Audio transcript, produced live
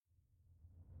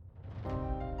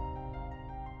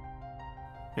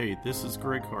Hey, this is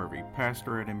Greg Harvey,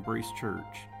 pastor at Embrace Church.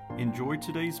 Enjoy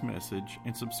today's message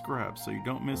and subscribe so you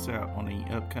don't miss out on any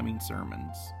upcoming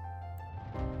sermons.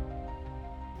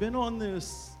 Been on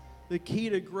this, the key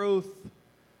to growth,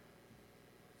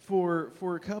 for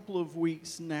a couple of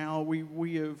weeks now.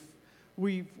 We've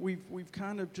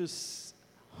kind of just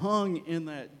hung in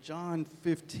that John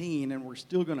 15, and we're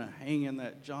still going to hang in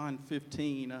that John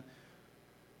 15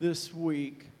 this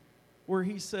week, where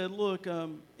he said, look,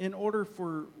 in order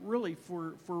for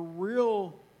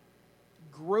real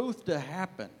growth to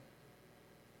happen,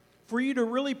 for you to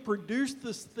really produce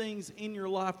these things in your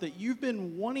life that you've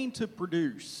been wanting to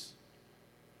produce,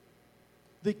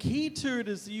 the key to it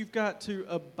is you've got to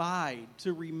abide,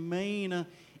 to remain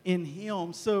in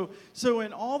Him. So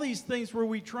in all these things where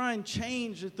we try and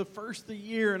change at the first of the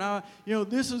year, and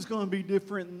this is going to be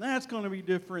different, and that's going to be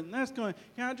different, and that's going to,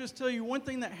 can I just tell you, one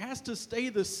thing that has to stay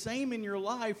the same in your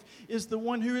life is the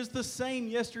one who is the same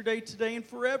yesterday, today, and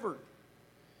forever.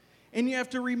 And you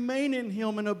have to remain in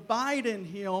Him and abide in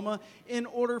Him in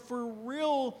order for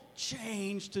real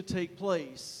change to take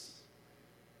place.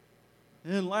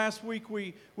 And last week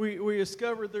we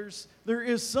discovered there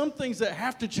is some things that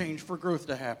have to change for growth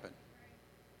to happen.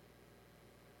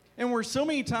 And where so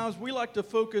many times we like to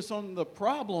focus on the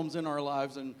problems in our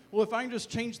lives, and well, if I can just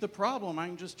change the problem, I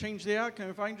can just change the outcome.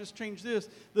 If I can just change this,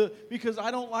 because I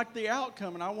don't like the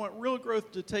outcome and I want real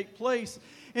growth to take place.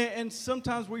 And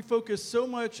sometimes we focus so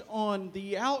much on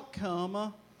the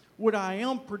outcome, what I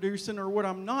am producing or what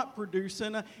I'm not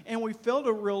producing, and we fail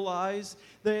to realize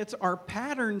that it's our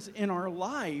patterns in our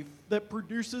life that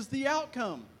produces the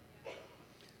outcome.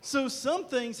 So some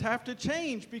things have to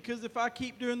change, because if I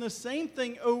keep doing the same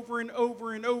thing over and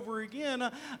over and over again,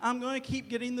 I'm going to keep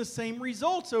getting the same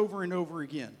results over and over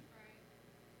again.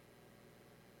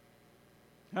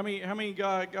 How many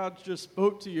God just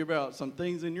spoke to you about some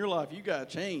things in your life you got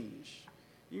to change?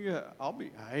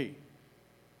 Hey.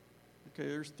 Okay,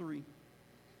 there's 3.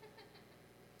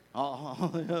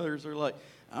 All the others are like,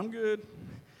 I'm good.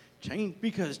 Change,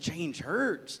 because change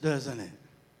hurts, doesn't it?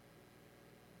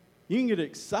 You can get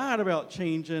excited about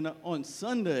changing on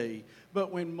Sunday,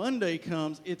 but when Monday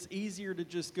comes, it's easier to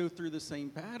just go through the same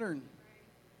pattern.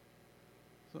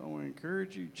 So I want to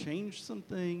encourage you, change some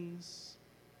things.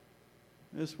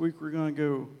 This week we're going to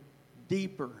go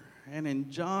deeper. And in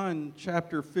John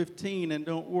chapter 15, and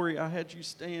don't worry, I had you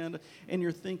stand, and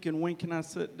you're thinking, when can I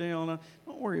sit down?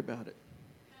 Don't worry about it.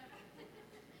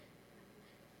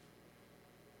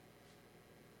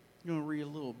 I'm going to read a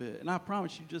little bit, and I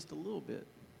promise you just a little bit.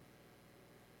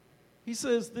 He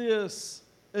says this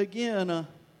again,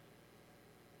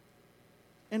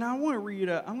 and I'm going to read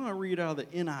out of the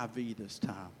NIV this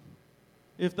time,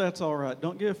 if that's all right.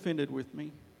 Don't get offended with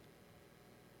me.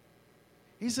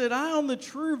 He said, I am the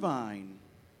true vine,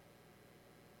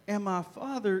 and my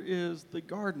Father is the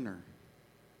gardener.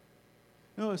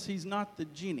 Notice he's not the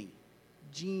genie.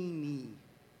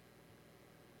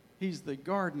 He's the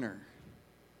gardener.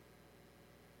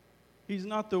 He's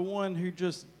not the one who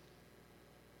just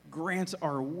grants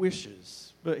our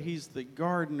wishes, but He's the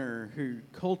gardener who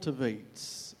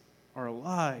cultivates our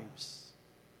lives.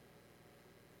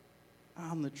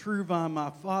 I'm the true vine, my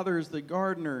Father is the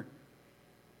gardener.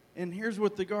 And here's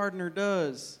what the gardener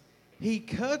does. He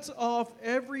cuts off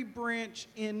every branch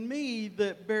in me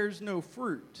that bears no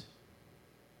fruit,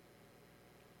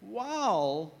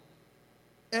 while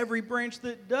every branch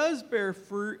that does bear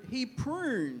fruit, He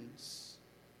prunes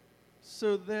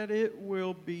so that it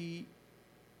will be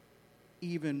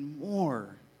even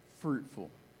more fruitful.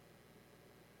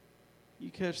 You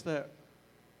catch that?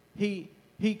 He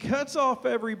cuts off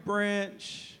every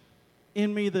branch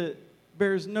in me that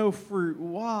bears no fruit,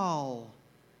 while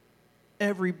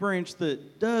every branch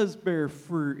that does bear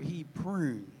fruit, He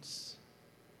prunes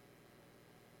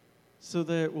so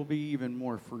that it will be even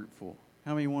more fruitful.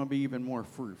 How many want to be even more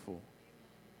fruitful?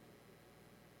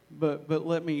 But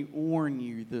let me warn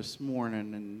you this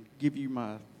morning and give you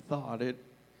my thought.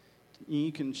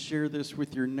 You can share this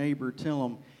with your neighbor. Tell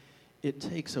them it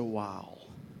takes a while.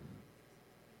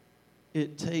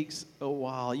 It takes a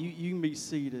while. You can be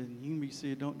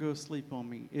seated. Don't go asleep on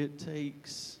me. It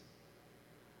takes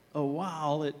a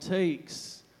while. It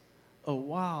takes a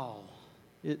while.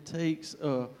 It takes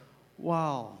a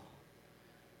while.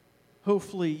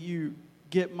 Hopefully you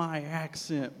get my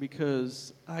accent,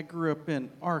 because I grew up in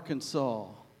Arkansas.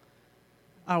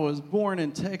 I was born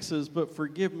in Texas, but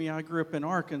forgive me, I grew up in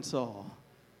Arkansas.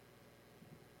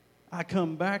 I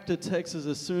come back to Texas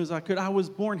as soon as I could. I was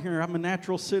born here. I'm a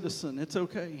natural citizen. It's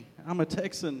okay. I'm a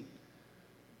Texan.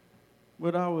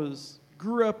 But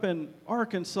grew up in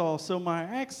Arkansas, so my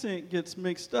accent gets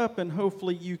mixed up, and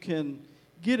hopefully you can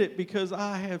get it because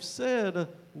I have said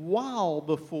while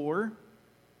before.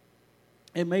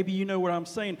 And maybe you know what I'm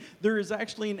saying. There is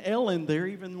actually an L in there,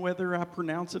 even whether I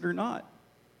pronounce it or not.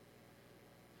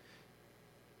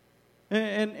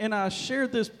 And I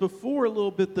shared this before a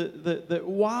little bit, that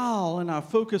while, and I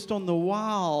focused on the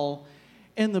while,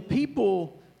 and the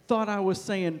people thought I was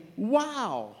saying,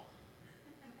 wow.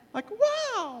 Like,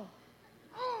 wow.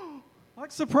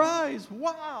 Like, surprise,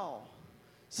 wow.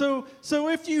 So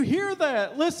if you hear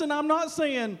that, listen, I'm not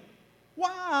saying,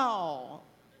 wow.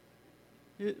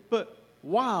 But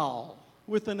wow,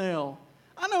 with an L.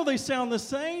 I know they sound the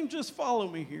same, just follow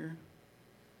me here.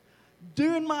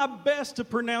 Doing my best to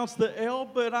pronounce the L,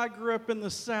 but I grew up in the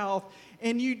South,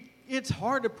 and it's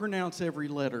hard to pronounce every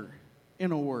letter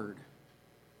in a word.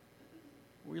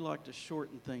 We like to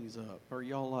shorten things up. Are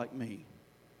y'all like me?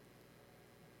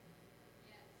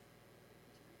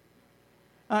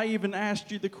 I even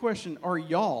asked you the question, are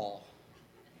y'all?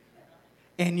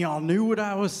 And y'all knew what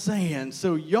I was saying,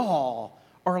 so y'all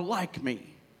are like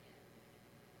me.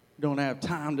 Don't have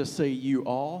time to say you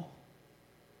all.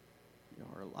 You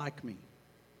are like me.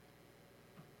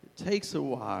 It takes a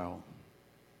while.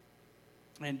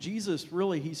 And Jesus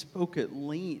really, he spoke at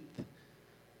length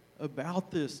about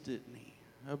this, didn't he?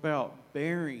 About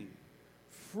bearing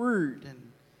fruit.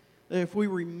 And if we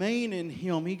remain in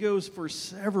him, he goes for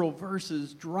several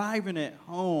verses driving it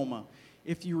home.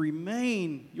 If you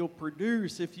remain, you'll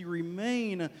produce. If you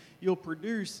remain, you'll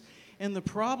produce. And the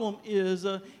problem is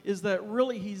that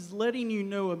really he's letting you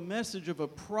know a message of a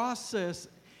process,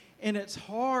 and it's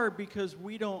hard because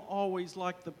we don't always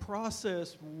like the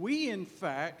process. We, in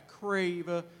fact, crave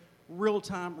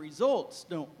real-time results,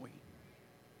 don't we?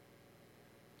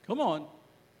 Come on.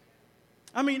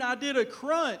 I mean, I did a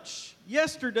crunch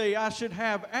yesterday. I should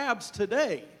have abs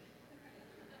today.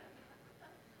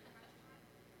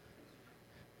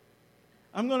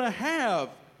 I'm going to have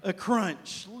a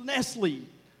crunch, Nestle,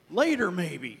 later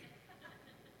maybe,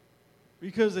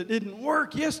 because it didn't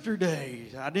work yesterday.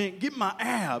 I didn't get my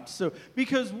abs. So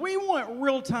because we want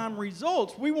real-time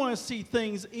results, we want to see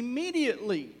things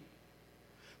immediately.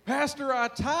 Pastor, I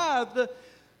tithed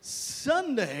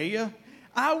Sunday.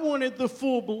 I wanted the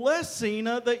full blessing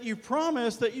that you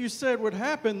promised, that you said would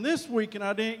happen this week, and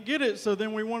I didn't get it, so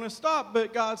then we want to stop.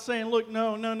 But God's saying, look,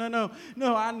 no,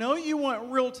 I know you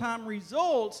want real-time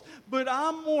results, but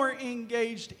I'm more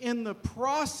engaged in the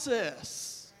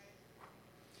process.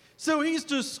 So he's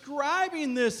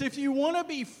describing this. If you want to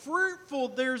be fruitful,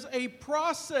 there's a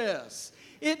process.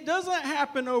 It doesn't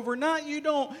happen overnight. You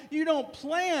don't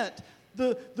plant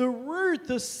the root,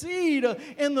 the seed,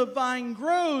 and the vine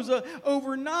grows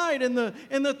overnight, and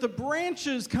that the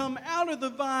branches come out of the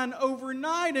vine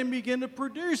overnight and begin to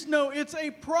produce. No, it's a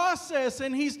process,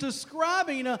 and he's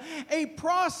describing a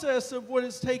process of what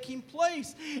is taking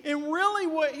place. And really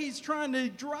what he's trying to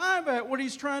drive at, what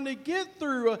he's trying to get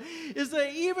through, is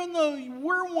that even though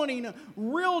we're wanting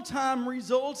real-time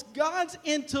results, God's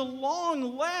into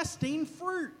long-lasting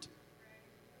fruit.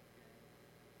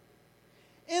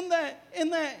 In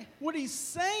that, what he's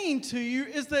saying to you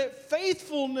is that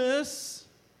faithfulness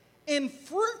and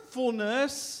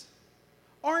fruitfulness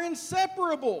are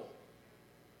inseparable.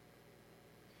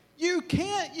 You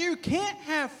can't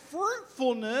have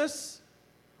fruitfulness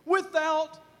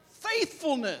without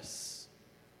faithfulness.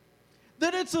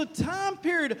 That it's a time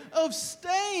period of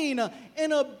staying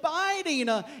and abiding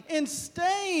and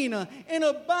staying and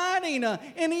abiding.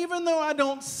 And even though I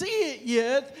don't see it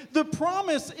yet, the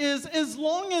promise is as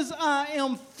long as I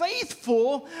am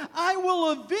faithful, I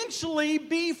will eventually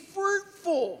be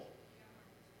fruitful.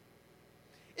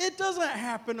 It doesn't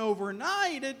happen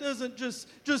overnight. It doesn't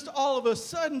just all of a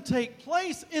sudden take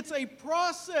place. It's a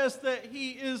process that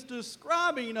he is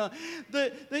describing.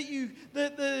 That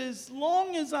as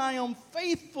long as I am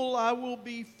faithful, I will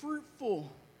be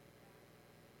fruitful.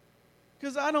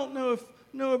 Because I don't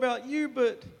know about you,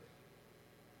 but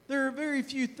there are very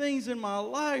few things in my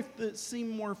life that seem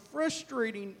more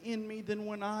frustrating in me than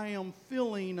when I am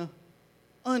feeling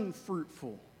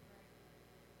unfruitful.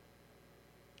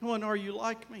 Oh, and are you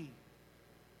like me?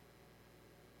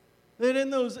 That in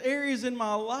those areas in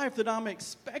my life that I'm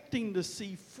expecting to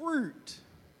see fruit,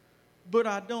 but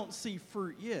I don't see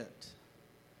fruit yet.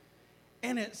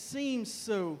 And it seems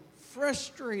so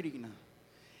frustrating.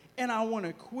 And I want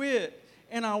to quit,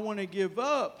 and I want to give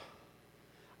up.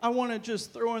 I want to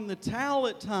just throw in the towel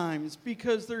at times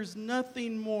because there's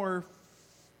nothing more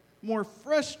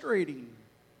frustrating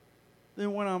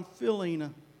than when I'm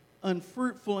feeling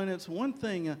unfruitful. And it's one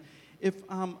thing if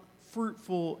I'm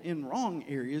fruitful in wrong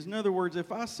areas. In other words,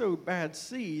 if I sow bad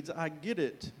seeds, I get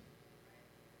it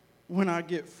when I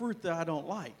get fruit that I don't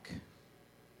like.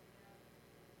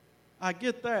 I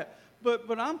get that.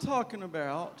 But I'm talking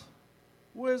about,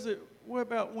 what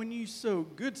about when you sow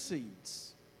good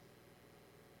seeds?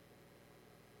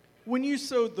 When you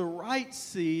sow the right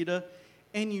seed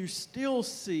and you still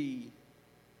see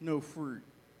no fruit.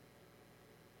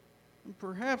 And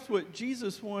perhaps what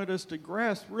Jesus wanted us to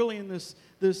grasp really in this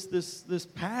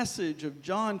passage of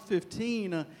John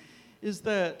 15 is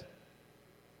that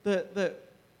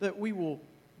we will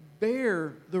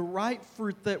bear the right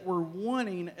fruit that we're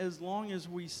wanting as long as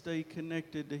we stay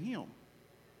connected to Him.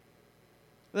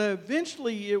 That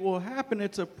eventually it will happen.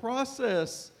 It's a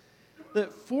process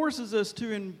that forces us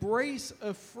to embrace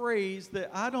a phrase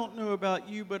that I don't know about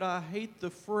you, but I hate the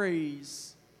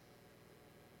phrase,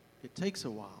 it takes a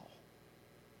while.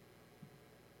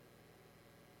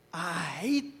 I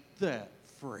hate that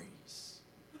phrase.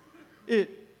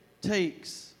 It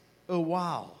takes a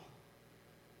while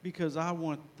because I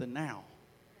want the now.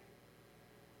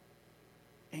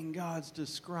 And God's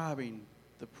describing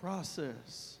the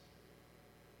process.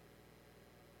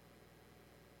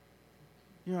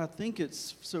 You know, I think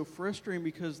it's so frustrating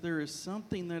because there is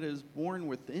something that is born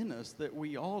within us that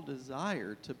we all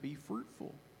desire to be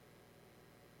fruitful.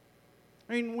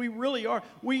 I mean, we really are.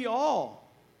 We all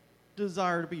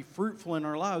desire to be fruitful in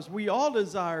our lives. We all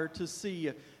desire to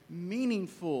see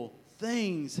meaningful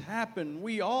things happen.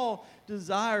 We all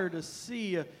desire to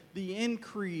see the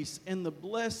increase and the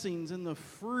blessings and the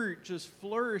fruit just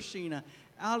flourishing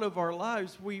out of our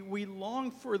lives. We long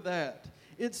for that.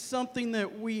 It's something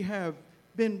that we have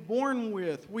been born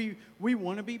with. We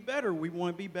want to be better. We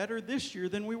want to be better this year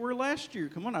than we were last year.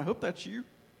 Come on, I hope that's you.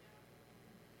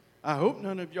 I hope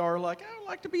none of y'all are like, I would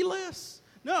like to be less.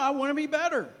 No, I want to be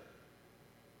better.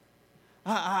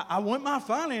 I want my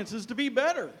finances to be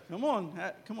better. Come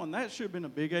on, that should have been a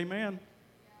big amen.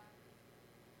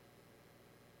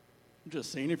 I'm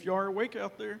just seeing if you are awake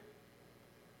out there.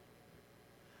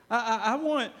 I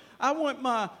want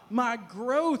my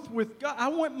growth with God. I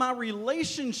want my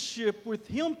relationship with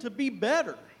Him to be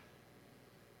better.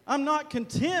 I'm not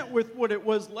content with what it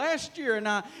was last year, and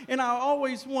I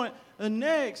always want the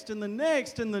next and the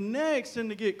next and the next,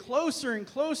 and to get closer and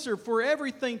closer for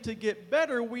everything to get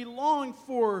better. We long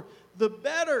for the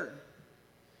better.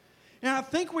 And I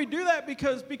think we do that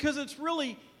because it's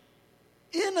really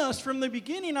in us from the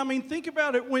beginning. I mean, think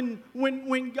about it.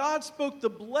 When God spoke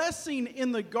the blessing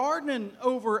in the garden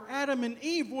over Adam and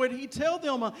Eve, what did He tell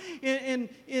them?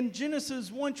 In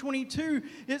Genesis 1:22,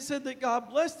 it said that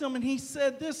God blessed them, and He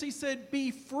said this. He said,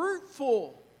 be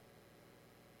fruitful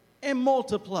and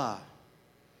multiply.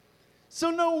 So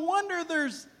no wonder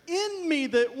there's in me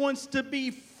that wants to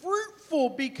be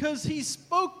fruitful, because He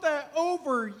spoke that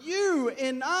over you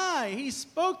and I. He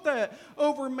spoke that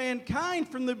over mankind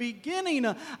from the beginning.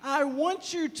 I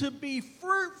want you to be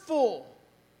fruitful.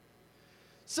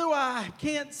 So I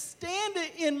can't stand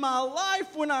it in my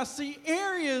life when I see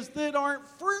areas that aren't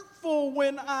fruitful,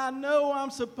 when I know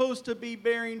I'm supposed to be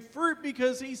bearing fruit,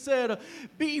 because He said,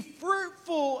 be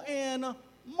fruitful and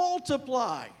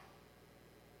multiply.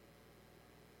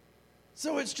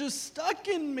 So it's just stuck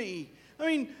in me. I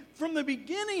mean, from the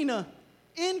beginning,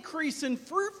 increase in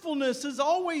fruitfulness has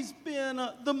always been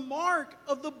the mark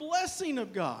of the blessing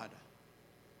of God.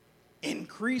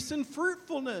 Increase in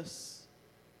fruitfulness.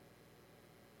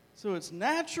 So it's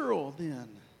natural then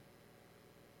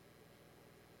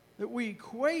that we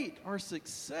equate our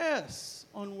success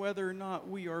on whether or not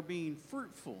we are being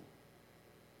fruitful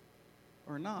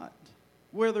or not.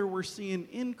 Whether we're seeing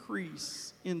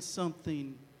increase in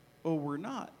something or we're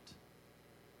not.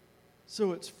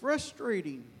 So it's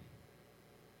frustrating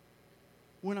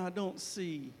when I don't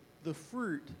see the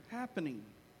fruit happening.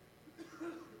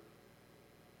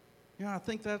 You know, I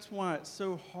think that's why it's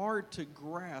so hard to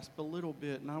grasp a little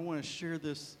bit. And I want to share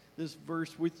this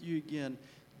verse with you again.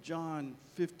 John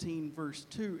 15, verse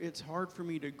 2. It's hard for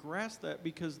me to grasp that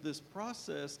because this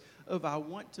process of I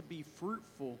want to be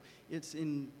fruitful, it's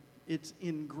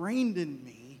ingrained in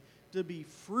me to be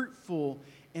fruitful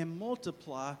and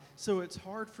multiply. So it's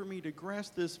hard for me to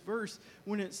grasp this verse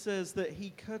when it says that He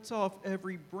cuts off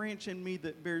every branch in me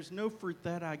that bears no fruit,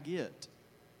 that I get.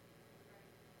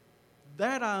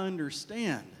 That I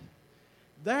understand.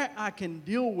 That I can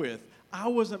deal with. I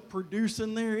wasn't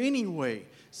producing there anyway,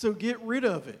 so get rid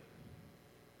of it.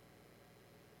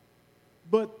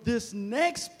 But this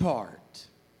next part,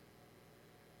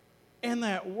 and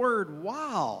that word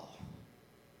while,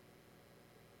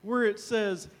 where it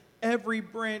says, every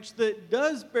branch that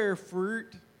does bear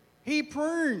fruit, He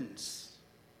prunes.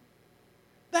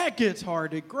 That gets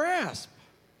hard to grasp.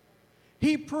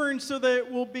 He prunes so that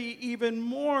it will be even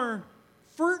more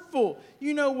fruitful.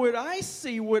 You know what I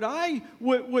see, what I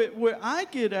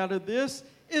get out of this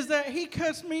is that he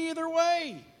cuts me either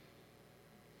way.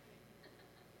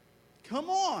 Come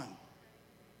on.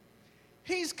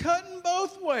 He's cutting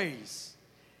both ways.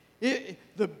 The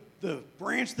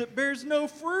branch that bears no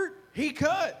fruit, he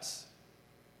cuts.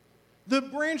 The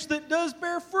branch that does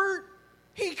bear fruit,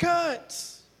 he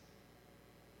cuts.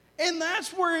 And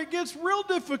that's where it gets real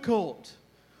difficult.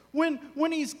 When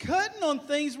he's cutting on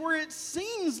things where it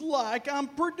seems like I'm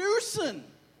producing.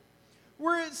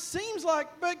 Where it seems like,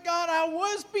 but God, I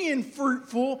was being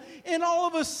fruitful, and all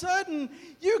of a sudden,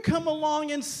 you come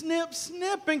along and snip,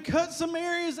 and cut some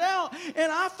areas out,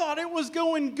 and I thought it was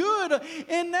going good,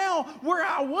 and now where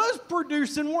I was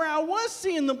producing, where I was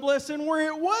seeing the blessing, where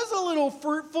it was a little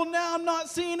fruitful, now I'm not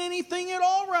seeing anything at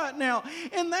all right now,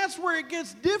 and that's where it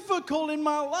gets difficult in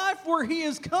my life, where he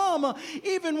has come,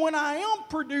 even when I am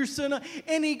producing,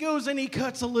 and he goes and he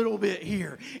cuts a little bit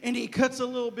here, and he cuts a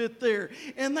little bit there,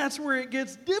 and that's where it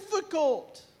gets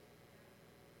difficult.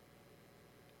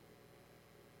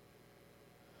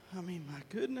 I mean, my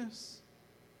goodness.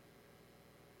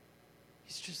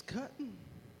 He's just cutting.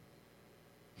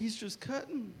 He's just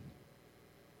cutting.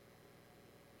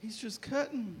 He's just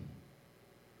cutting.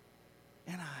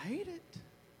 And I hate it.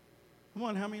 Come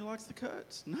on, how many likes the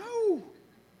cuts? No.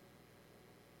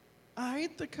 I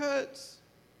hate the cuts.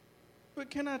 But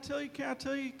can I tell you?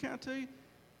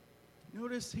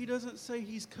 Notice he doesn't say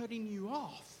he's cutting you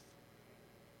off.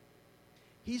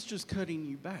 He's just cutting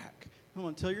you back. Come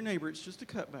on, tell your neighbor it's just a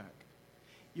cutback.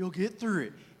 You'll get through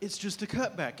it. It's just a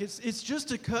cutback. It's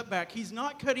just a cutback. He's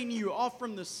not cutting you off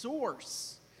from the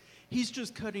source. He's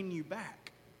just cutting you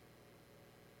back.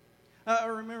 I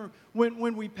remember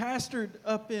when we pastored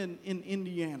up in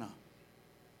Indiana.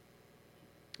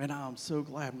 And I'm so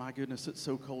glad, my goodness, it's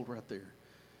so cold right there.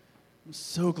 I'm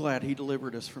so glad he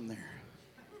delivered us from there.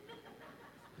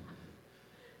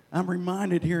 I'm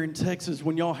reminded here in Texas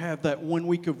when y'all have that 1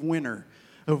 week of winter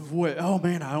of what, oh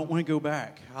man, I don't want to go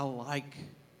back. I like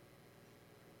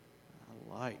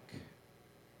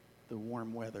the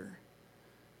warm weather.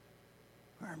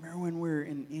 I remember when we were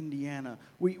in Indiana,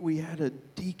 we had a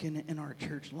deacon in our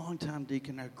church, longtime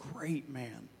deacon, a great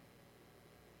man.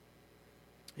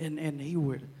 And he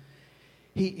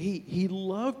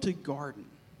loved to garden.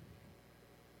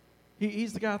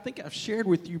 He's the guy, I think I've shared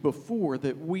with you before,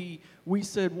 that we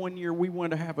said one year we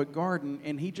wanted to have a garden,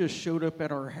 and he just showed up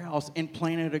at our house and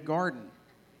planted a garden.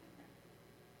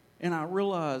 And I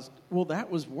realized, well, that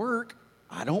was work.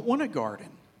 I don't want a garden.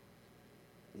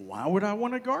 Why would I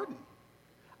want a garden?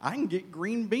 I can get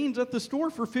green beans at the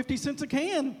store for 50 cents a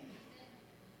can.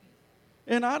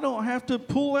 And I don't have to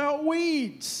pull out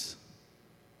weeds.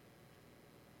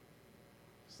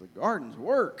 So the garden's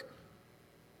work.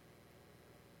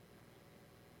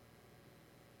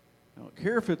 I don't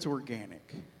care if it's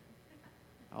organic.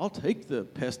 I'll take the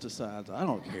pesticides. I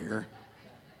don't care.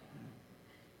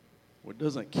 What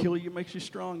doesn't kill you makes you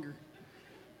stronger.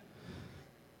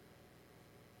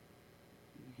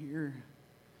 Here,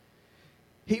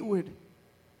 he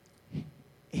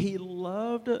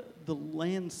loved the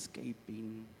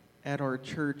landscaping at our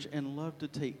church and loved to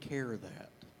take care of that.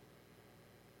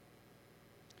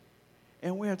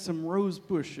 And we had some rose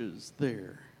bushes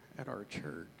there at our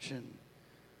church, and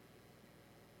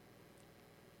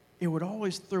it would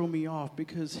always throw me off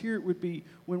because here it would be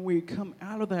when we come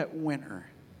out of that winter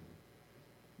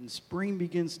and spring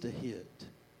begins to hit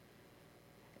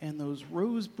and those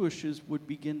rose bushes would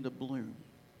begin to bloom.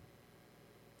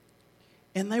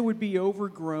 And they would be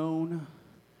overgrown.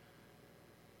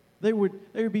 They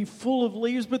would be full of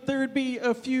leaves, but there would be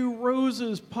a few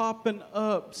roses popping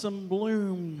up, some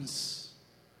blooms.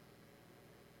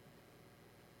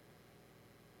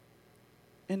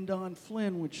 And Don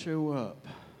Flynn would show up.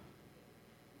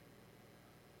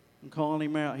 I'm calling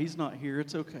him out. He's not here.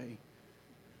 It's okay.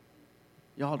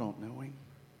 Y'all don't know him.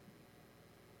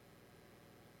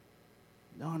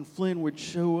 Don Flynn would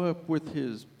show up with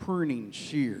his pruning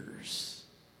shears.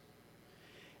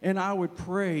 And I would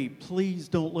pray, please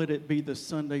don't let it be the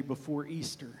Sunday before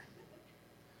Easter.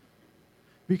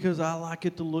 Because I like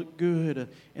it to look good.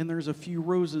 And there's a few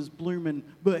roses blooming.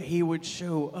 But he would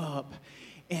show up.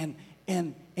 And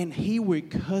he would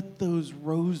cut those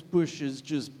rose bushes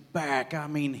just back. I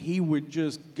mean, he would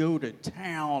just go to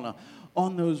town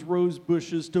on those rose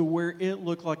bushes to where it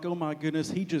looked like, oh my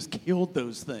goodness, he just killed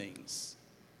those things.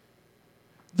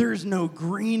 There's no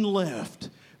green left.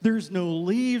 There's no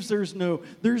leaves. There's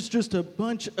just a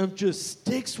bunch of just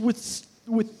sticks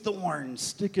with thorns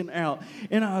sticking out.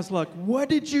 And I was like, what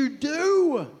did you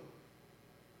do?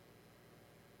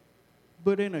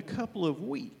 But in a couple of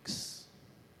weeks,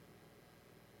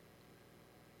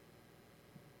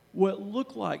 what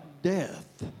looked like death,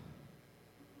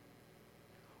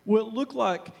 what looked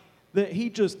like that he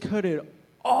just cut it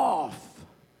off,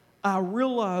 I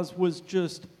realized was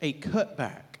just a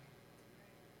cutback.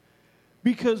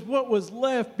 Because what was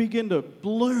left began to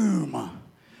bloom.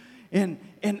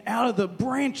 And out of the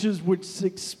branches would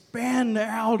expand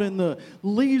out and the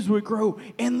leaves would grow.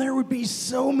 And there would be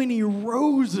so many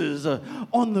roses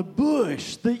on the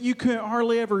bush that you couldn't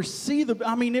hardly ever see them.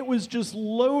 I mean, it was just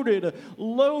loaded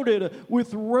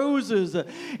with roses.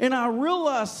 And I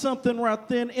realized something right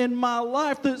then in my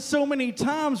life, that so many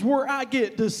times where I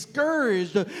get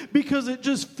discouraged because it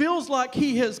just feels like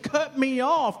he has cut me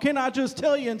off. Can I just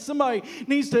tell you, and somebody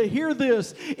needs to hear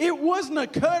this, it wasn't a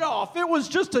cut off. It was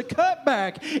just a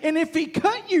cutback. And if he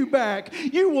cut you back,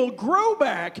 you will grow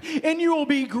back and you will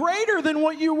be greater than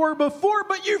what you were before,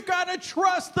 but you've got to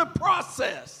trust the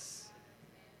process.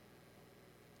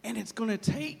 And it's going to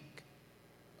take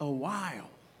a while.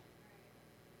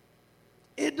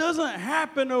 It doesn't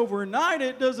happen overnight.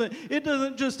 It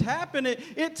doesn't just happen.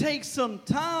 It takes some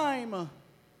time.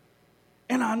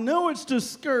 And I know it's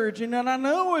discouraging, and I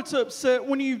know it's upset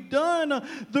when you've done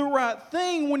the right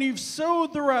thing, when you've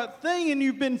sowed the right thing, and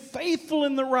you've been faithful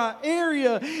in the right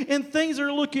area, and things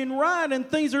are looking right, and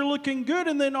things are looking good,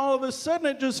 and then all of a sudden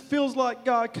it just feels like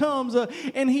God comes,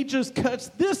 and he just cuts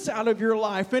this out of your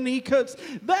life, and he cuts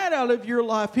that out of your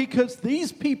life. He cuts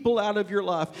these people out of your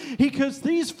life. He cuts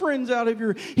these friends out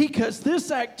of he cuts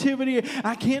this activity.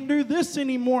 I can't do this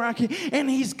anymore. And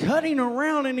he's cutting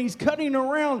around, and he's cutting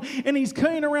around, and he's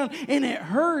cutting around, and it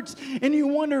hurts, and you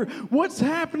wonder what's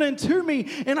happening to me,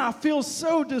 and I feel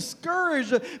so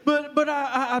discouraged, but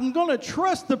I'm going to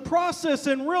trust the process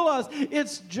and realize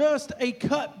it's just a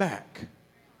cutback.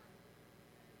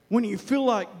 When you feel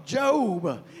like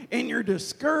Job and you're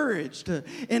discouraged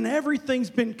and everything's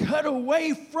been cut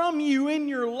away from you in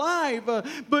your life.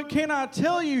 But can I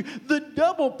tell you, the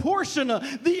double portion,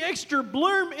 the extra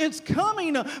bloom, it's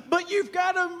coming. But you've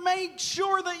got to make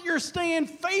sure that you're staying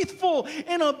faithful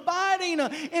and abiding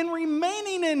and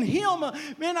remaining in Him.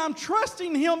 And I'm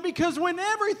trusting Him because when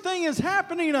everything is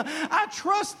happening, I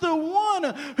trust the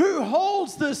one who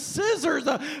holds the scissors,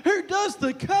 who does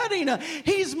the cutting.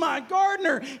 He's my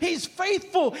gardener. He's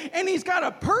faithful, and He's got a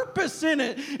purpose in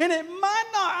it. And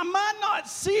I might not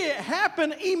see it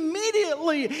happen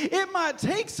immediately. It might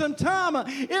take some time.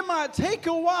 It might take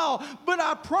a while. But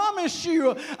I promise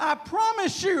you,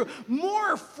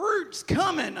 more fruit's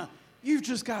coming. You've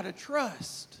just got to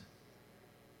trust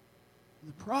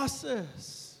the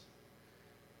process.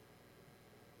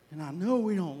 And I know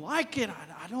we don't like it.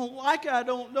 I don't like it. I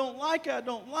don't like it. I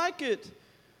don't like it.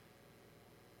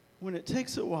 When it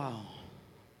takes a while.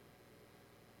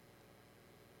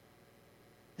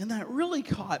 And that really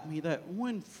caught me, that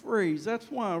one phrase.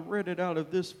 That's why I read it out of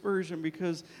this version,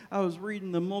 because I was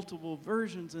reading the multiple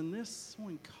versions, and this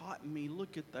one caught me.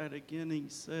 Look at that again. He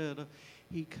said,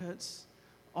 He cuts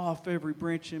off every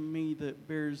branch in me that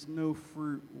bears no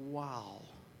fruit. Wow.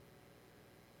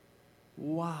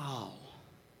 Wow.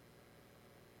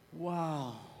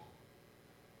 Wow.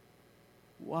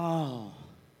 Wow.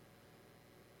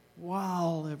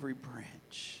 Wow, every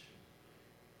branch.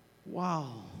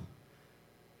 Wow.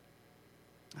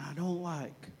 I don't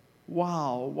like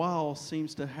wow. Wow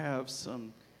seems to have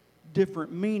some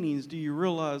different meanings. Do you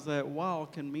realize that wow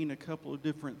can mean a couple of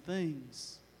different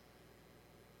things?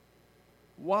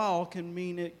 Wow can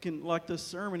mean it can, like the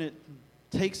sermon, it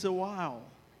takes a while.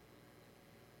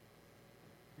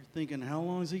 You're thinking, how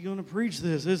long is he going to preach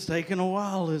this? It's taking a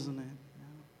while, isn't it?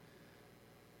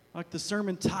 Like the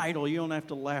sermon title, you don't have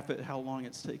to laugh at how long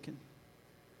it's taken.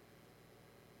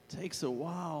 It takes a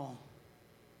while.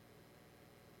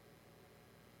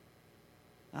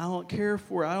 I don't care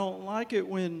for it. I don't like it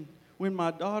when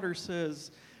my daughter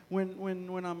says,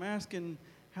 when I'm asking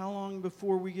how long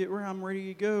before we get where I'm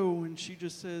ready to go, and she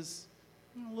just says,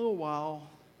 a little while.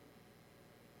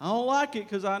 I don't like it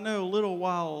because I know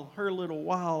her little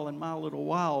while and my little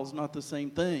while is not the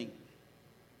same thing.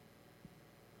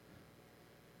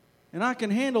 And I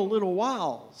can handle little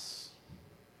whiles.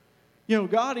 You know,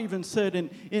 God even said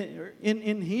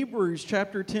in Hebrews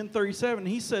chapter 10:37,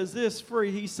 He says this,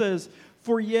 He says,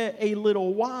 for yet a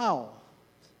little while.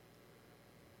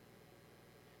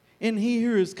 And He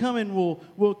who is coming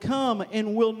will come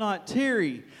and will not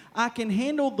tarry. I can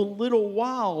handle the little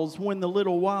whiles when the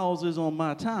little whiles is on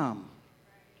my time.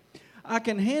 I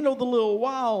can handle the little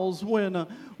whiles when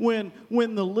when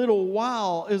the little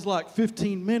while is like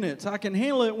 15 minutes. I can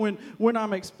handle it when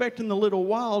I'm expecting the little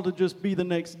while to just be the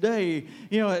next day.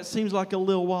 It seems like a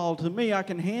little while to me. I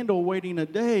can handle waiting a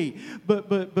day.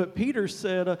 But Peter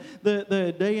said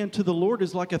the day unto the Lord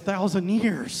is like 1,000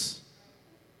 years.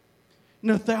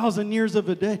 1,000 years of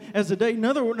a day as a day. In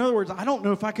other words, I don't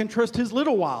know if I can trust his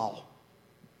little while.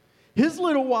 His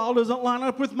little while doesn't line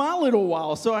up with my little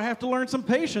while, so I have to learn some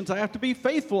patience. I have to be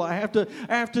faithful. I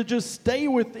have to just stay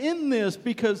within this,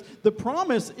 because the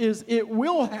promise is it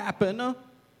will happen.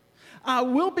 I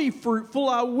will be fruitful.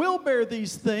 I will bear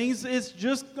these things. It's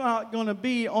just not going to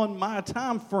be on my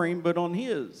time frame, but on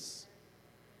his.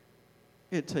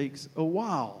 It takes a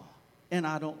while, and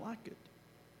I don't like it.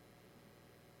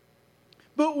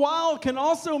 But while can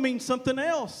also mean something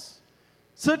else,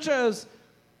 such as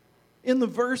in the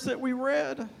verse that we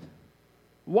read.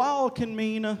 While can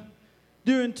mean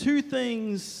doing two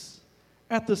things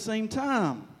at the same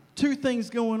time, two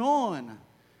things going on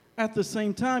at the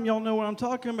same time. Y'all know what I'm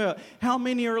talking about. How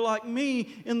many are like me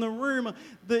in the room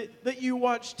that you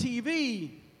watch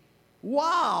TV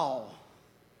while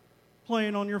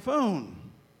playing on your phone?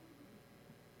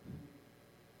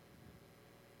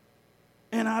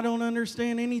 And I don't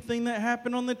understand anything that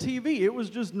happened on the TV. It was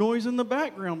just noise in the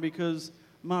background because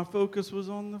my focus was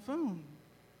on the phone.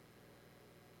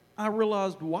 I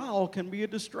realized wow can be a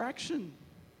distraction.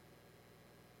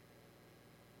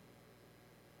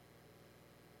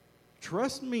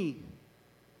 Trust me.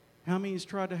 How many's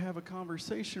tried to have a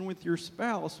conversation with your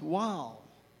spouse while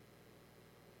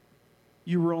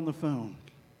you were on the phone?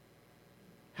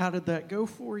 How did that go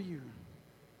for you?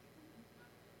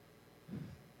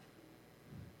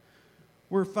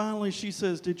 Where finally she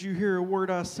says, "Did you hear a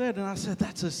word I said?" And I said,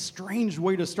 "That's a strange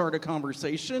way to start a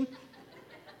conversation.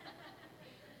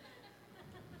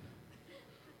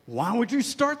 Why would you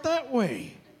start that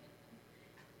way?"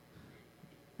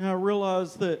 And I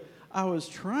realized that I was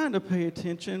trying to pay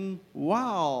attention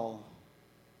while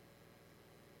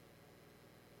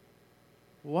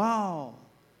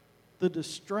the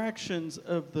distractions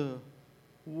of the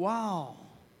wow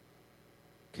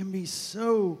can be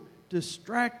so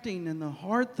distracting. And the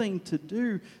hard thing to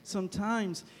do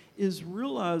sometimes is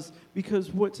realize, because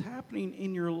what's happening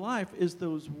in your life is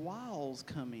those wows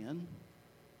come in.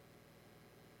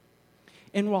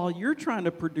 And while you're trying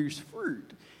to produce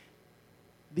fruit,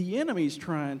 the enemy's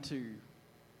trying to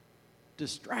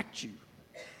distract you.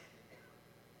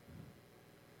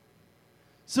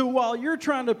 So while you're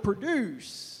trying to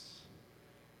produce,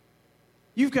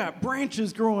 you've got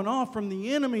branches growing off from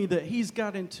the enemy that he's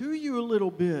got into you a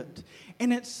little bit.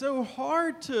 And it's so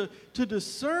hard to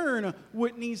discern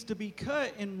what needs to be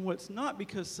cut and what's not,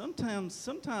 because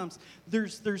sometimes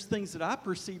there's things that I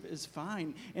perceive as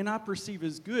fine and I perceive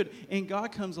as good, and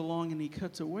God comes along and he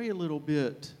cuts away a little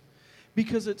bit.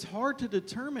 Because it's hard to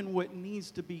determine what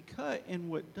needs to be cut and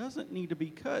what doesn't need to be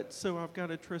cut. So I've got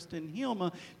to trust in him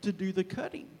to do the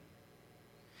cutting.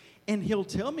 And he'll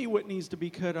tell me what needs to be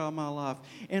cut out of my life.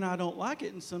 And I don't like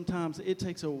it. And sometimes it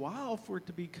takes a while for it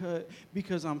to be cut,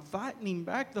 because I'm fighting him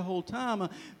back the whole time.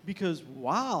 Because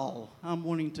while I'm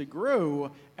wanting to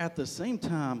grow, at the same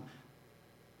time,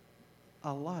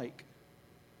 I like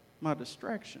my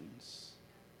distractions.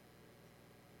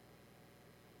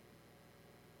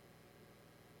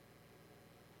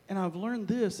 And I've learned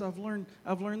this,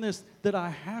 that I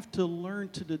have to learn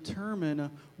to determine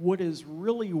what is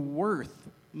really worth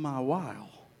my while.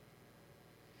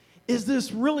 Is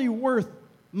this really worth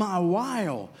my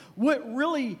while? What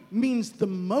really means the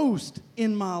most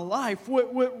in my life?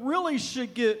 What really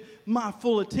should get my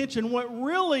full attention? What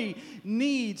really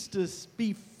needs to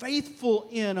be faithful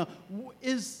in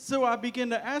so I begin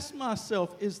to ask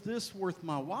myself, is this worth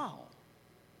my while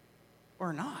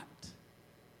or not?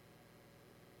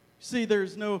 See,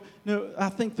 there's no, I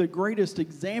think the greatest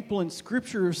example in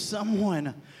Scripture of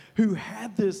someone who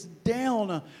had this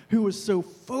down, who was so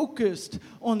focused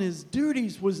on his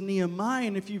duties, was Nehemiah.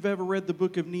 And if you've ever read the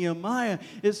book of Nehemiah,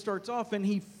 it starts off and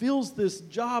he feels this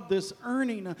job, this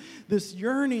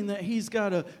yearning that he's got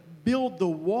to build the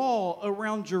wall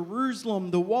around Jerusalem.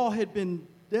 The wall had been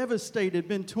devastated,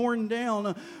 been torn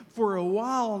down for a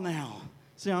while now.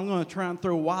 See, I'm going to try and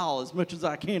throw while as much as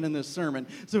I can in this sermon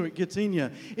so it gets in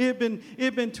you. It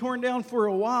had been torn down for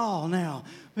a while now.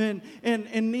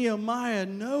 And Nehemiah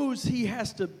knows he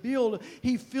has to build.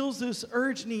 He feels this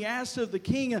urge, and he asks of the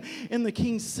king, and the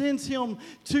king sends him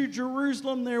to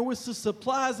Jerusalem there with the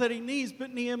supplies that he needs.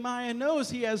 But Nehemiah knows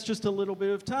he has just a little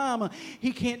bit of time.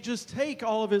 He can't just take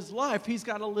all of his life. He's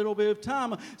got a little bit of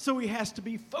time. So he has to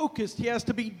be focused. He has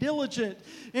to be diligent.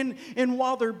 And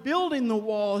while they're building the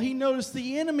wall, he noticed the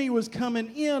the enemy was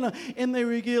coming in, and they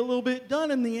would get a little bit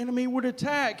done, and the enemy would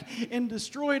attack and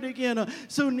destroy it again.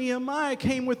 So Nehemiah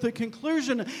came with the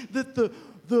conclusion that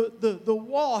the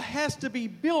wall has to be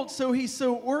built. So he's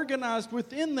so organized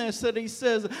within this that he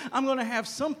says, I'm going to have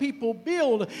some people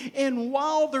build, and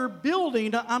while they're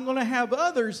building, I'm going to have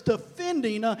others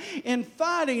defending and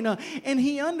fighting. And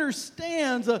he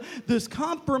understands this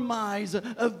compromise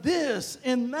of this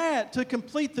and that to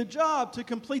complete the job, to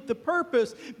complete the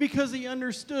purpose, because he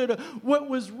understood what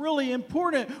was really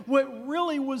important, what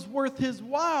really was worth his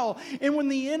while. And when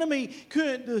the enemy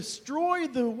couldn't destroy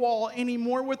the wall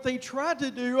anymore, what they tried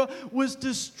to do was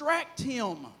distract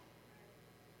him.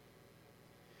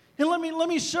 And let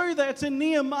me show you that. It's in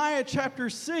Nehemiah chapter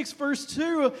 6, verse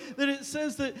 2, that it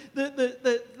says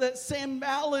that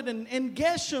Sanballat and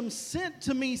Geshem sent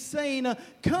to me, saying,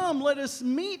 come, let us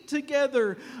meet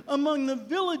together among the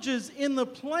villages in the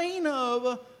plain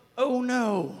of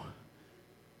Ono.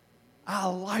 I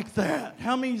like that.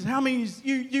 How many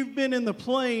you've been in the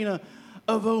plain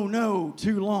of Ono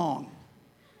too long?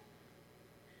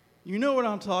 You know what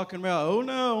I'm talking about. Oh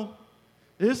no,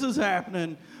 this is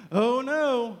happening. Oh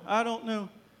no, I don't know.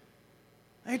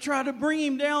 They tried to bring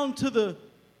him down to the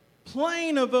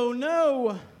plain of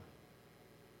Ono,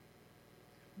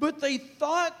 but they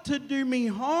thought to do me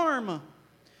harm.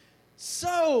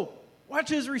 So, watch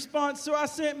his response. So I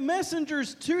sent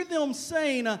messengers to them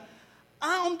saying,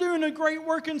 I'm doing a great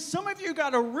work, and some of you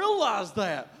got to realize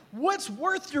that. What's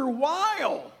worth your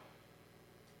while?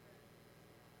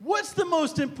 What's the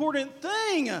most important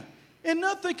thing? And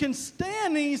nothing can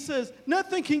stand. And he says,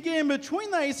 nothing can get in between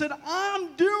that. He said,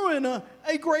 I'm doing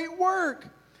a great work.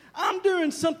 I'm doing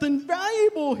something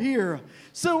valuable here.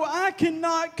 So I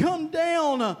cannot come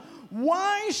down.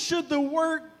 Why should the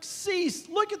work cease?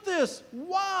 Look at this.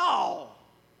 Wow.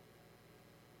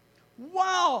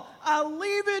 Wow. I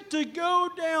leave it to go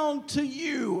down to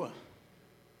you.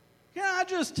 Can I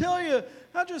just tell you,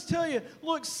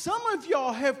 look, some of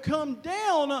y'all have come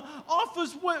down off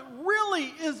of what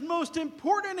really is most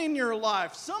important in your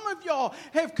life. Some of y'all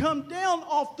have come down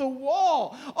off the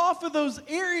wall, off of those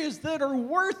areas that are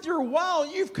worth your while.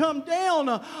 You've come down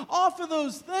off of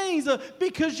those things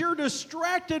because you're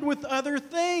distracted with other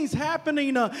things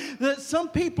happening. That some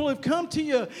people have come to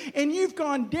you and you've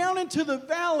gone down into the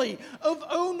valley of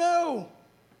oh no.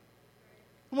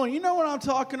 Come on, you know what I'm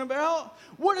talking about.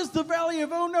 What does the valley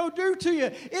of oh no do to you?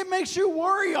 It makes you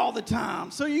worry all the time.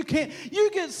 So you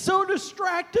get so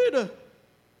distracted. I'm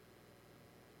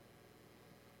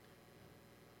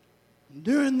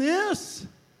doing this.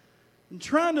 I'm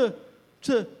trying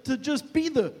to just be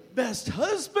the best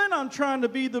husband. I'm trying to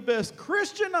be the best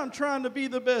Christian. I'm trying to be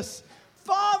the best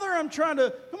father. I'm trying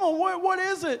to, come on, what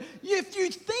is it? If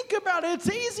you think about it, it's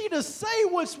easy to say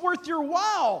what's worth your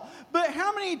while. But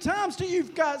how many times do you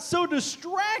got so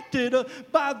distracted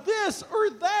by this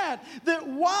or that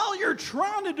while you're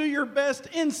trying to do your best,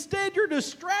 instead you're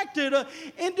distracted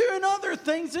and doing other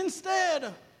things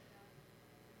instead?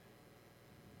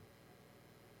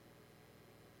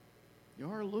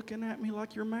 You are looking at me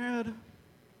like you're mad.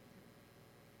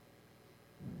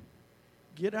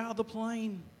 Get out of the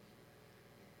plane.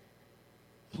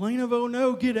 Plain of oh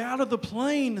no, get out of the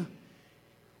plane.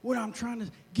 What I'm trying to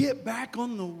get back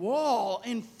on the wall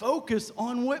and focus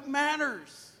on what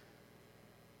matters.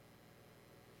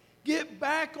 Get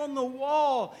back on the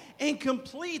wall and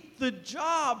complete the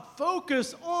job.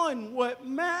 Focus on what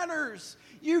matters.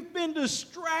 You've been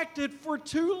distracted for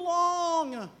too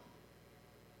long.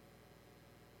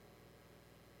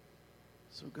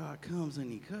 So God comes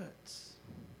and He cuts.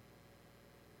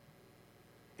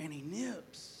 And He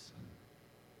nips.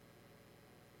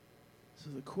 So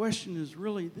the question is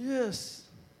really this,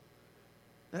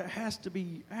 that has to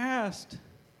be asked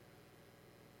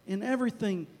in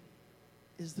everything: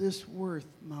 is this worth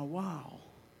my while?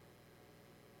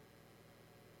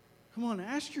 Come on,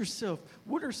 ask yourself,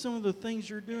 what are some of the things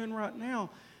you're doing right now?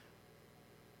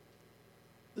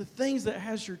 The things that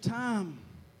has your time,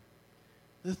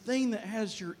 the thing that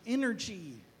has your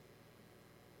energy,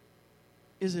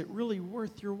 is it really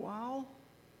worth your while?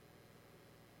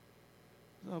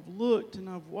 I've looked and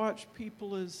I've watched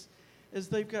people as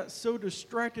they've got so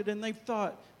distracted and they've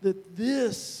thought that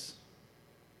this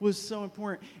was so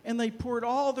important. And they poured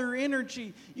all their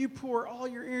energy. You pour all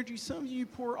your energy. Some of you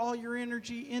pour all your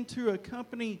energy into a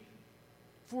company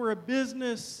for a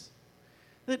business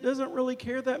that doesn't really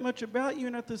care that much about you.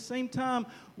 And at the same time,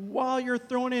 while you're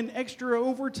throwing in extra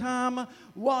overtime,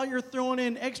 while you're throwing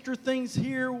in extra things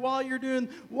here, while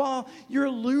you're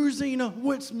losing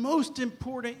what's most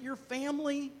important, your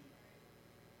family.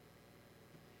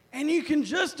 And you can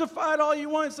justify it all you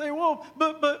want and say, well,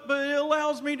 but it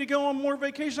allows me to go on more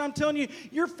vacation. I'm telling you,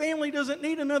 your family doesn't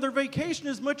need another vacation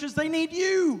as much as they need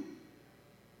you.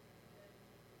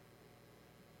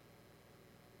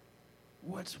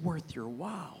 What's worth your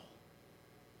while?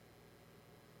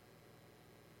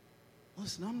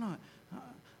 Listen,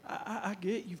 I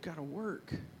get you've got to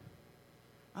work.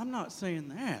 I'm not saying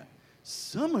that.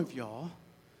 Some of y'all,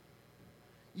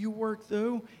 you work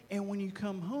though, and when you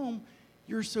come home,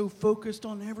 you're so focused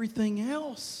on everything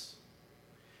else.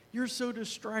 You're so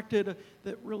distracted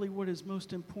that really what is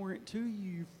most important to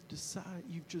you,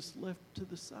 you've just left to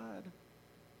the side.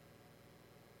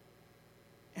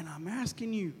 And I'm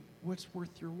asking you, what's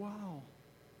worth your while?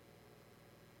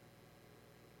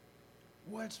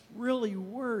 What's really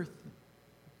worth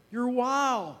your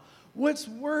while? What's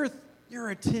worth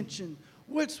your attention?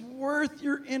 What's worth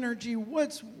your energy?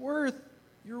 What's worth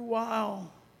your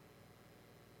while?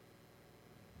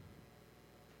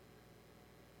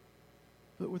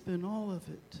 But within all of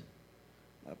it,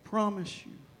 I promise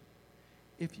you,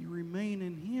 if you remain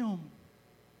in Him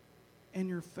and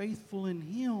you're faithful in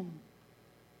Him,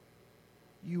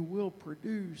 you will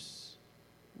produce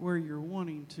where you're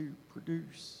wanting to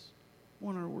produce. I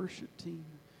want our worship team,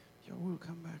 y'all will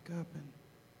come back up and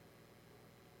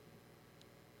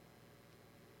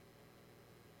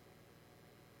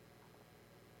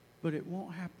but it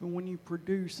won't happen when you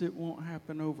produce. It won't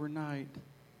happen overnight.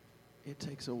 It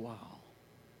takes a while.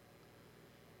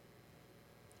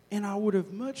 And I would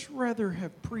have much rather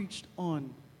have preached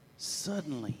on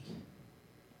suddenly.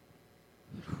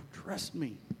 Trust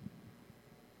me.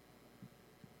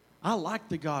 I like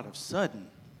the God of sudden.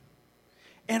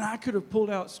 And I could have pulled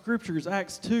out scriptures,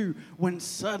 Acts 2, when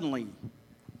suddenly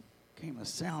came a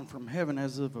sound from heaven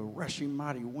as of a rushing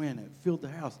mighty wind. It filled the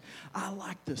house. I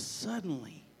like the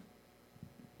suddenly.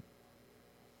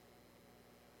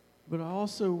 But I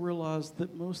also realized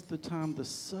that most of the time the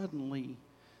suddenly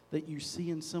that you see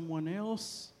in someone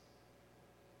else,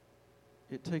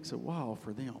 it takes a while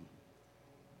for them.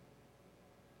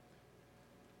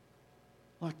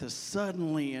 Like the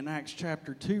suddenly in Acts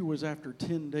chapter 2 was after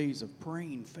 10 days of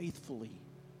praying faithfully.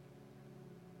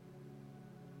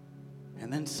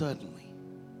 And then suddenly.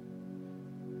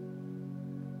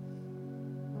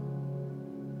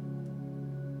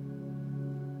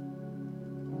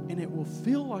 And it will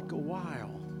feel like a while.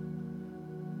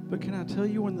 But can I tell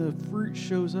you, when the fruit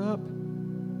shows up,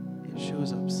 it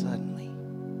shows up suddenly.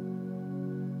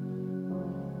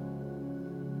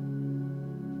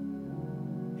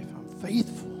 If I'm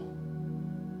faithful,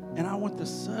 and I want the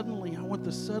suddenly, but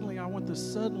the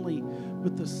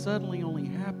suddenly only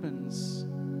happens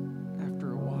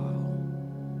after a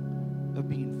while of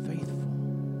being faithful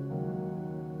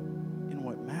in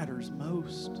what matters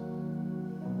most.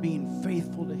 Being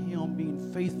faithful to Him,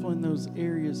 being faithful in those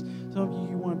areas. Some of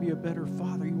you want to be a better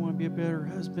father, you want to be a better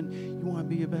husband, you want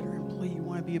to be a better employee, you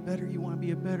want to be a better.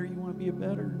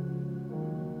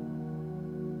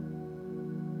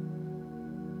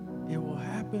 It will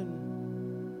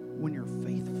happen when you're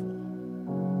faithful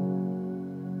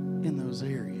in those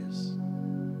areas.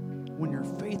 When you're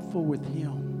faithful with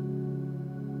Him.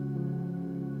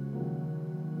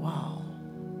 Wow.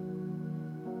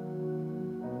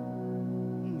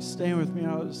 Stand with me.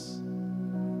 I was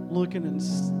looking and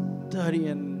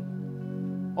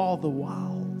studying all the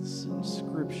wilds in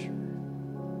Scripture.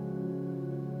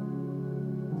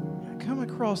 I come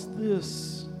across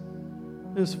this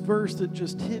verse that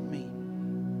just hit me.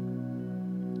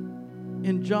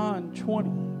 In John 20,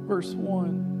 verse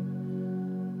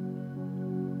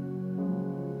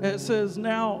 1, it says,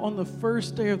 "Now on the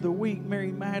first day of the week,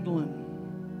 Mary Magdalene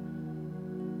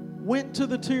went to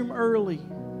the tomb early."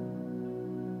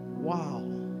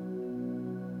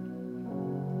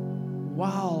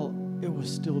 While it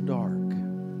was still dark,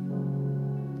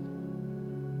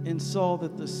 and saw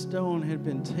that the stone had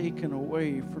been taken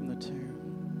away from the tomb.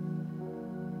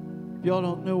 If y'all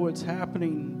don't know what's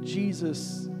happening,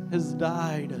 Jesus has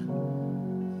died.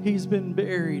 He's been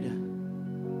buried.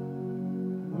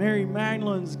 Mary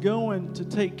Magdalene's going to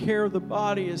take care of the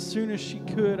body as soon as she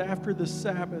could after the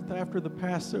Sabbath, after the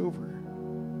Passover.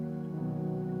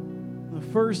 The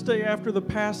first day after the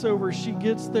Passover, she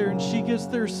gets there, and she gets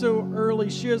there so early.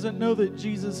 She doesn't know that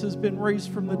Jesus has been raised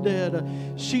from the dead.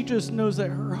 She just knows that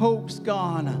her hope's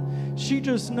gone. She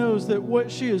just knows that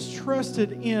what she has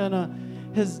trusted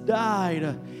in has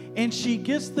died. And she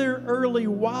gets there early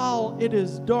while it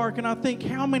is dark. And I think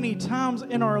how many times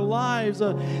in our lives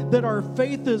that our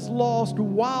faith is lost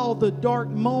while the dark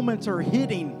moments are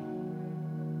hitting.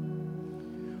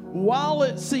 While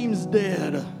it seems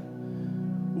dead.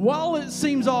 while it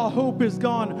seems all hope is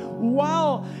gone,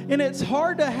 and it's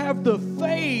hard to have the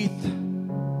faith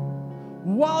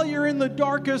while you're in the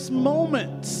darkest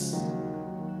moments.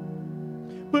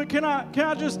 But can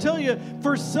I just tell you,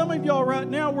 for some of y'all right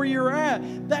now where you're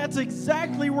at, that's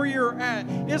exactly where you're at.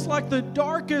 It's like the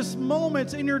darkest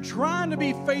moments, and you're trying to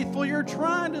be faithful, you're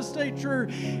trying to stay true,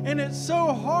 and it's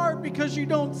so hard because you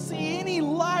don't see any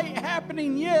light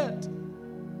happening yet.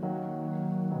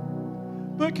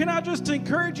 But can I just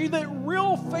encourage you that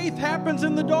real faith happens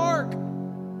in the dark?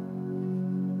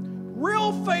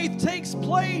 Real faith takes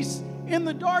place in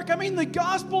the dark. I mean, the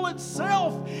gospel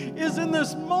itself is in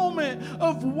this moment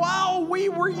of while we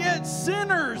were yet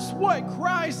sinners,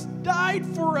 Christ died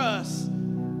for us.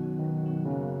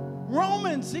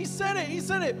 Romans, he said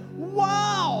it,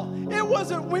 wow. It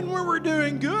wasn't when we were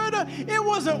doing good. It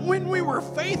wasn't when we were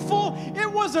faithful. It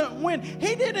wasn't when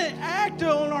he didn't act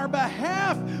on our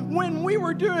behalf when we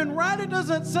were doing right. It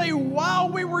doesn't say while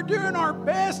we were doing our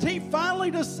best, he finally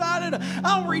decided,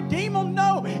 I'll redeem them.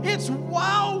 No, it's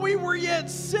while we were yet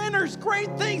sinners.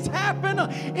 Great things happen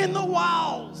in the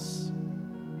whiles.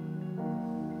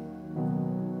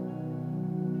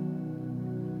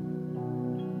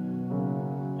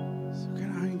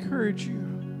 Encourage you,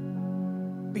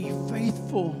 be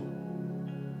faithful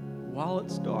while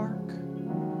it's dark.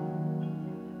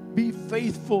 Be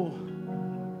faithful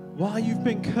while you've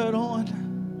been cut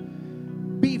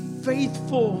on. Be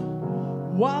faithful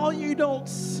while you don't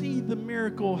see the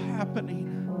miracle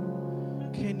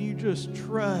happening. Can you just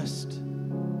trust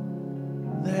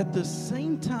that at the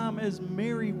same time as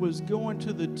Mary was going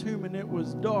to the tomb and it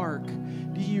was dark,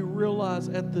 do you realize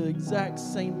at the exact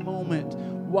same moment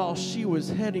while she was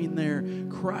heading there,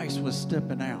 Christ was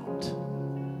stepping out?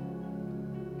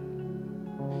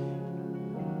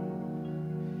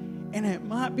 And it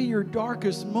might be your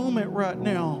darkest moment right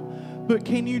now, but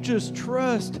can you just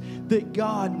trust that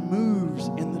God moves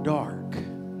in the dark?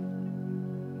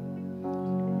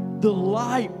 The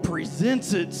light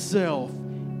presents itself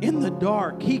in the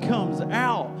dark. He comes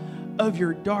out of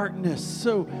your darkness.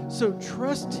 So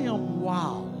trust him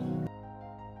while.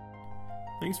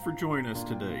 Thanks for joining us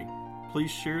today.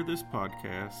 Please share this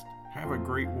podcast, have a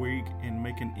great week, and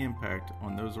make an impact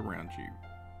on those around you.